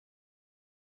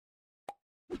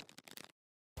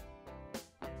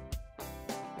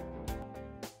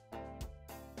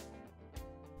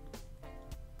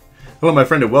Hello my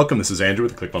friend and welcome. This is Andrew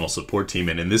with the ClickFunnels Support team,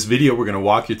 and in this video we're going to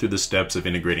walk you through the steps of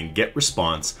integrating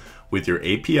GetResponse with your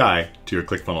API to your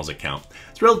ClickFunnels account.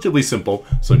 It's relatively simple,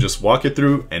 so just walk it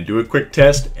through and do a quick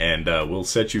test and we'll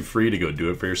set you free to go do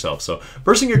it for yourself. So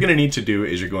first thing you're going to need to do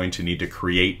is you're going to need to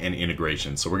create an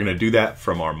integration. So we're going to do that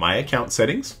from our My Account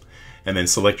settings, and then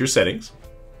select your settings.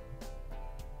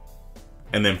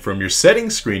 And then from your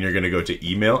settings screen you're going to go to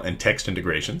email and text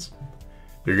integrations.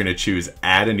 You're going to choose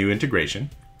add a new integration.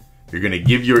 You're going to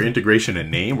give your integration a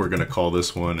name. We're going to call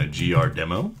this one a GR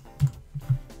demo.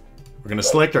 We're going to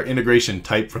select our integration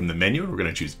type from the menu. We're going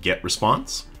to choose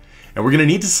GetResponse. And we're going to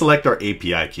need to select our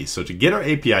API key. So to get our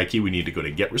API key, we need to go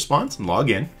to GetResponse and log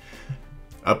in.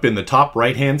 Up in the top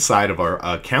right-hand side of our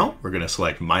account, we're going to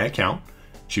select My Account,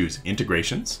 choose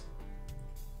Integrations.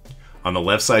 On the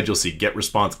left side, you'll see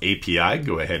GetResponse API.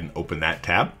 Go ahead and open that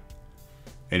tab.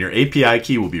 And your API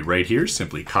key will be right here.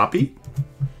 Simply copy.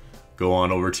 Go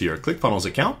on over to your ClickFunnels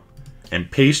account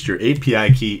and paste your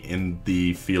API key in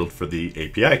the field for the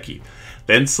API key.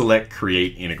 Then select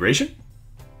Create Integration.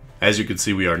 As you can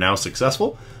see, we are now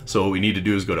successful. So what we need to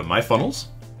do is go to My Funnels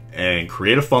and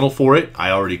create a funnel for it.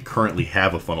 I already currently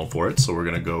have a funnel for it, so we're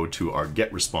going to go to our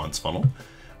GetResponse funnel.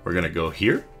 We're going to go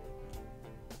here.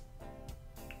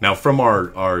 Now from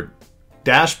our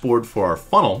dashboard for our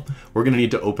funnel, we're going to need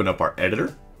to open up our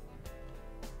editor.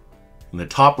 In the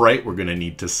top right, we're going to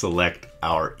need to select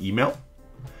our email.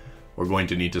 We're going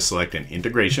to need to select an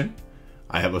integration.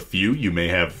 I have a few. You may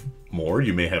have more,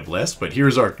 you may have less, but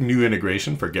here's our new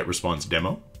integration for GetResponse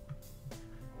demo.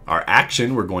 Our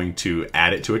action, we're going to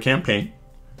add it to a campaign.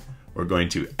 We're going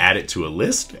to add it to a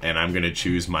list, and I'm going to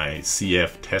choose my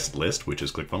CF test list, which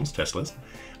is ClickFunnels test list,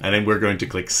 and then we're going to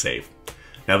click Save.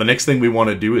 Now the next thing we want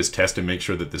to do is test and make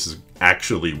sure that this is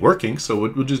actually working, so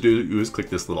what we'll just do is click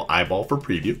this little eyeball for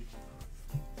preview.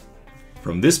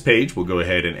 From this page, we'll go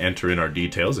ahead and enter in our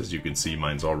details. As you can see,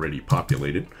 mine's already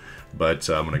populated, but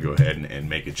I'm going to go ahead and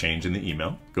make a change in the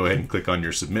email. Go ahead and click on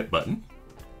your submit button.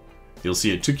 You'll see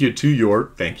it took you to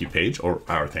your thank you page, or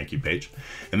our thank you page.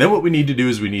 And then what we need to do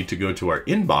is we need to go to our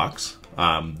inbox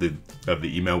of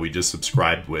the email we just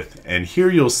subscribed with, and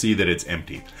here you'll see that it's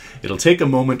empty. It'll take a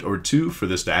moment or two for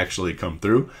this to actually come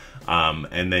through,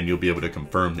 and then you'll be able to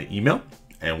confirm the email.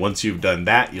 And once you've done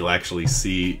that, you'll actually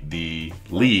see the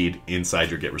lead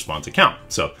inside your GetResponse account.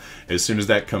 So as soon as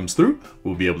that comes through,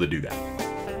 we'll be able to do that.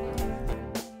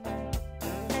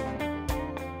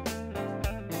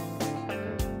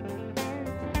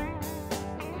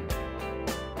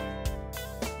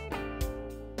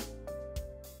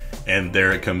 And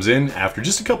there it comes in. After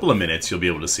just a couple of minutes, you'll be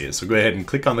able to see it. So go ahead and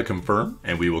click on the confirm,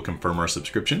 and we will confirm our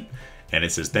subscription. And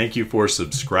it says, thank you for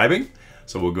subscribing.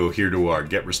 So we'll go here to our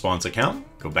GetResponse account,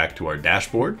 go back to our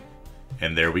dashboard,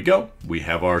 and there we go. We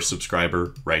have our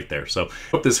subscriber right there. So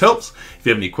hope this helps. If you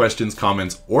have any questions,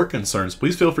 comments, or concerns,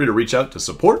 please feel free to reach out to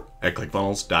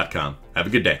support@clickfunnels.com. Have a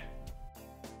good day.